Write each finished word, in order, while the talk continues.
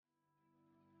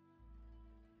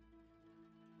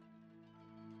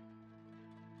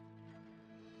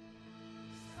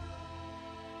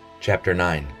Chapter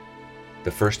 9.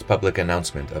 The first public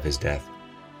announcement of his death.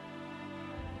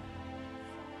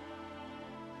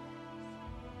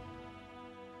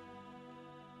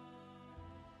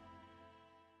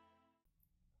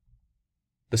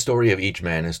 The story of each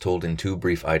man is told in two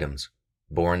brief items: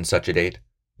 born such a date,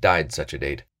 died such a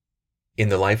date. In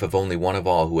the life of only one of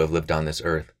all who have lived on this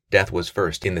earth, death was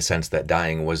first in the sense that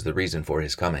dying was the reason for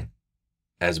his coming.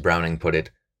 As Browning put it,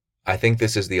 "I think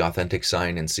this is the authentic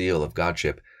sign and seal of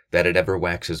godship, that it ever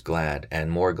waxes glad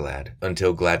and more glad,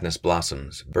 until gladness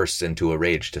blossoms, bursts into a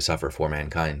rage to suffer for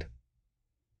mankind."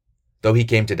 Though he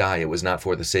came to die, it was not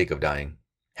for the sake of dying.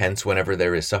 Hence, whenever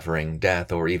there is suffering,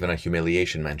 death, or even a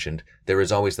humiliation mentioned, there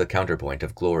is always the counterpoint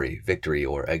of glory, victory,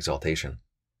 or exaltation.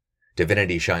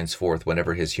 Divinity shines forth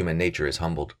whenever his human nature is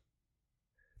humbled.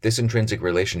 This intrinsic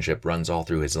relationship runs all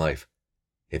through his life.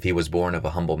 If he was born of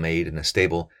a humble maid in a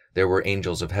stable, there were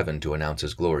angels of heaven to announce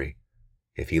his glory.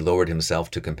 If he lowered himself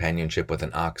to companionship with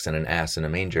an ox and an ass in a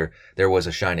manger, there was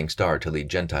a shining star to lead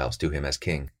Gentiles to him as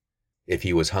king. If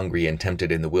he was hungry and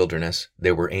tempted in the wilderness,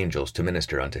 there were angels to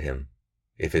minister unto him.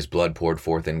 If his blood poured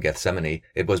forth in Gethsemane,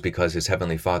 it was because his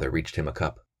heavenly Father reached him a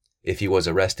cup. If he was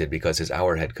arrested because his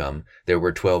hour had come, there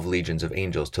were 12 legions of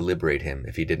angels to liberate him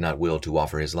if he did not will to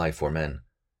offer his life for men.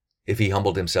 If he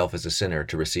humbled himself as a sinner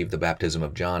to receive the baptism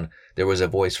of John, there was a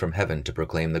voice from heaven to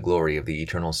proclaim the glory of the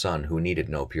eternal Son who needed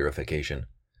no purification.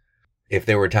 If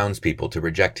there were townspeople to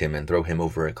reject him and throw him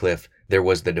over a cliff, there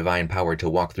was the divine power to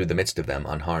walk through the midst of them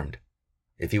unharmed.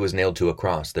 If he was nailed to a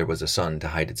cross, there was a sun to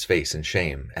hide its face in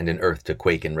shame, and an earth to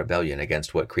quake in rebellion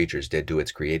against what creatures did to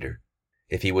its creator.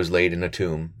 If he was laid in a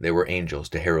tomb, there were angels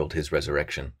to herald his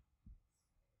resurrection.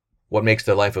 What makes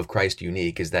the life of Christ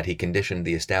unique is that he conditioned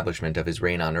the establishment of his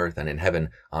reign on earth and in heaven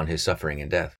on his suffering and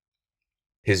death.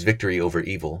 His victory over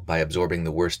evil, by absorbing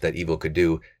the worst that evil could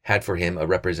do, had for him a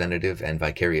representative and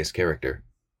vicarious character.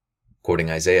 Quoting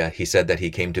Isaiah, he said that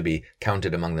he came to be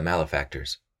counted among the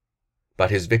malefactors. But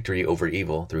his victory over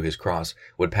evil through his cross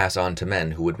would pass on to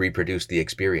men who would reproduce the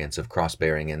experience of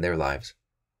cross-bearing in their lives.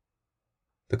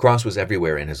 The cross was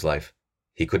everywhere in his life.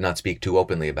 He could not speak too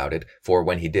openly about it, for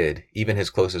when he did, even his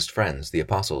closest friends, the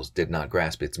apostles, did not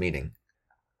grasp its meaning.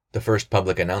 The first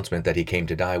public announcement that he came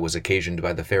to die was occasioned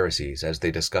by the Pharisees as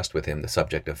they discussed with him the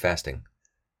subject of fasting.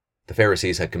 The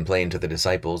Pharisees had complained to the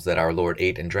disciples that our Lord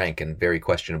ate and drank in very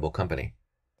questionable company.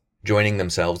 Joining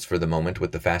themselves for the moment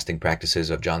with the fasting practices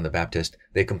of John the Baptist,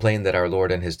 they complained that our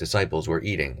Lord and his disciples were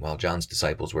eating while John's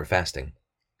disciples were fasting.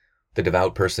 The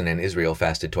devout person in Israel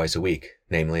fasted twice a week,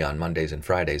 namely on Mondays and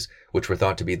Fridays, which were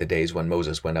thought to be the days when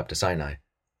Moses went up to Sinai.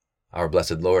 Our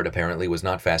blessed Lord apparently was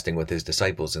not fasting with his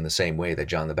disciples in the same way that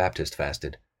John the Baptist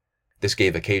fasted. This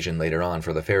gave occasion later on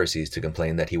for the Pharisees to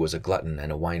complain that he was a glutton and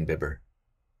a wine-bibber.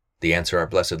 The answer our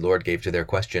blessed Lord gave to their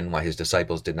question why his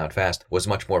disciples did not fast was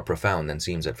much more profound than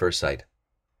seems at first sight.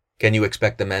 Can you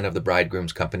expect the men of the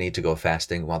bridegroom's company to go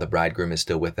fasting while the bridegroom is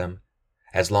still with them?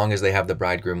 As long as they have the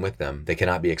bridegroom with them, they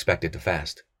cannot be expected to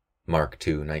fast. Mark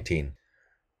 2:19.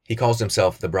 He calls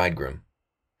himself the bridegroom.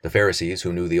 The Pharisees,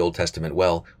 who knew the Old Testament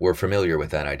well, were familiar with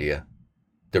that idea.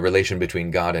 The relation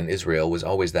between God and Israel was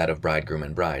always that of bridegroom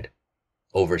and bride.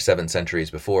 Over 7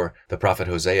 centuries before, the prophet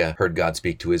Hosea heard God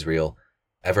speak to Israel,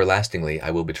 "Everlastingly I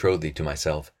will betroth thee to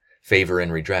myself. Favor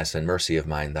and redress and mercy of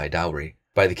mine thy dowry.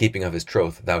 By the keeping of his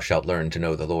troth thou shalt learn to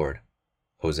know the Lord."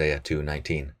 Hosea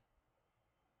 2:19.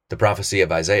 The prophecy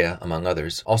of Isaiah, among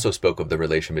others, also spoke of the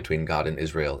relation between God and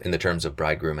Israel in the terms of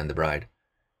bridegroom and the bride.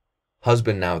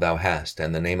 "Husband now thou hast,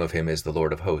 and the name of him is the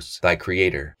Lord of hosts, thy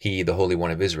Creator, he, the Holy One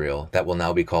of Israel, that will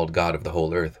now be called God of the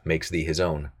whole earth, makes thee his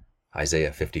own."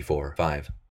 Isaiah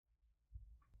 54:5.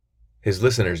 His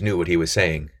listeners knew what he was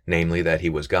saying, namely that he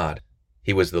was God.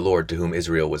 He was the Lord to whom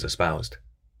Israel was espoused.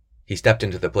 He stepped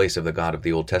into the place of the God of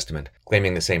the Old Testament,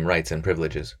 claiming the same rights and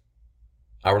privileges.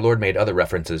 Our Lord made other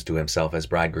references to himself as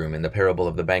bridegroom in the parable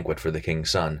of the banquet for the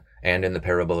king's son, and in the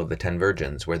parable of the 10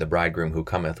 virgins, where the bridegroom who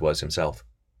cometh was himself.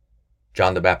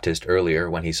 John the Baptist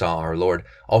earlier, when he saw our Lord,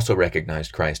 also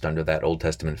recognized Christ under that Old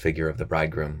Testament figure of the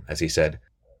bridegroom, as he said,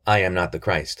 "I am not the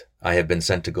Christ, I have been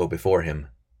sent to go before him.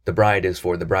 The bride is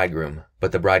for the bridegroom,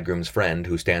 but the bridegroom's friend,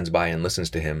 who stands by and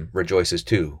listens to him, rejoices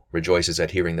too, rejoices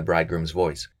at hearing the bridegroom's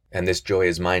voice, and this joy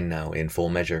is mine now in full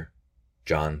measure."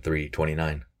 John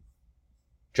 3:29.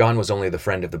 John was only the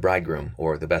friend of the bridegroom,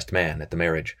 or the best man at the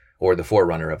marriage, or the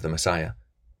forerunner of the Messiah.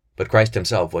 But Christ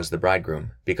himself was the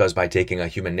bridegroom, because by taking a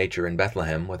human nature in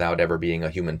Bethlehem without ever being a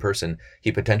human person,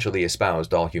 he potentially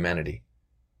espoused all humanity.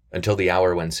 Until the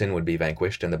hour when sin would be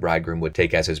vanquished and the bridegroom would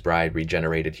take as his bride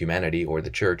regenerated humanity or the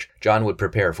church, John would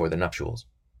prepare for the nuptials.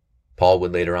 Paul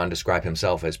would later on describe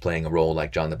himself as playing a role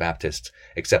like John the Baptist's,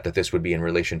 except that this would be in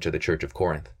relation to the church of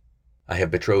Corinth. I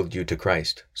have betrothed you to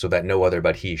Christ, so that no other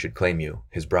but he should claim you,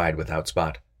 his bride without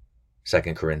spot.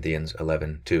 2 Corinthians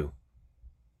 11:2.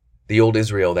 The old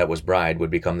Israel that was bride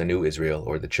would become the new Israel,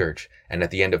 or the church, and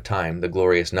at the end of time, the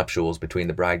glorious nuptials between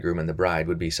the bridegroom and the bride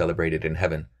would be celebrated in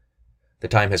heaven. The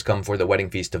time has come for the wedding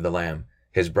feast of the Lamb.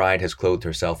 His bride has clothed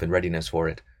herself in readiness for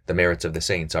it. The merits of the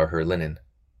saints are her linen.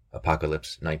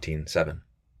 Apocalypse 19:7.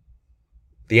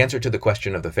 The answer to the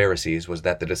question of the Pharisees was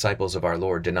that the disciples of our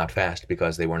Lord did not fast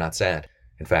because they were not sad.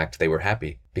 In fact, they were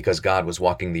happy, because God was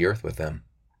walking the earth with them.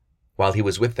 While he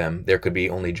was with them, there could be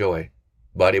only joy.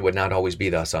 But it would not always be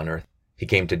thus on earth. He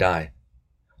came to die.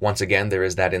 Once again, there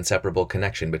is that inseparable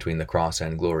connection between the cross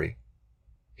and glory.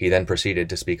 He then proceeded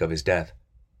to speak of his death.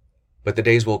 But the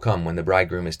days will come when the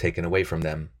bridegroom is taken away from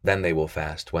them. Then they will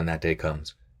fast when that day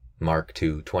comes. Mark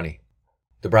 2:20.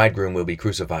 The bridegroom will be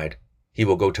crucified. He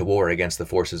will go to war against the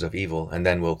forces of evil, and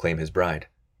then will claim his bride.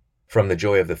 From the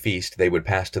joy of the feast, they would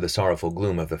pass to the sorrowful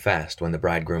gloom of the fast when the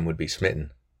bridegroom would be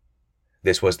smitten.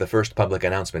 This was the first public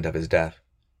announcement of his death.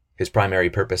 His primary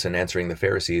purpose in answering the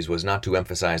Pharisees was not to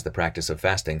emphasize the practice of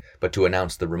fasting, but to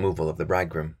announce the removal of the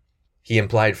bridegroom. He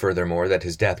implied furthermore that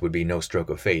his death would be no stroke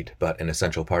of fate, but an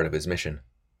essential part of his mission.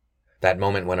 That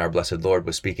moment when our blessed Lord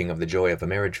was speaking of the joy of a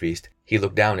marriage feast, he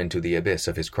looked down into the abyss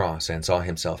of his cross and saw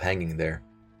himself hanging there.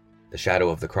 The shadow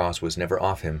of the cross was never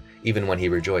off him, even when he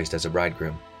rejoiced as a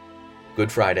bridegroom.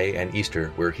 Good Friday and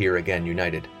Easter were here again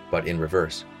united, but in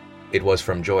reverse. It was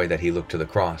from joy that he looked to the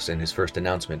cross in his first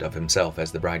announcement of himself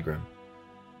as the bridegroom.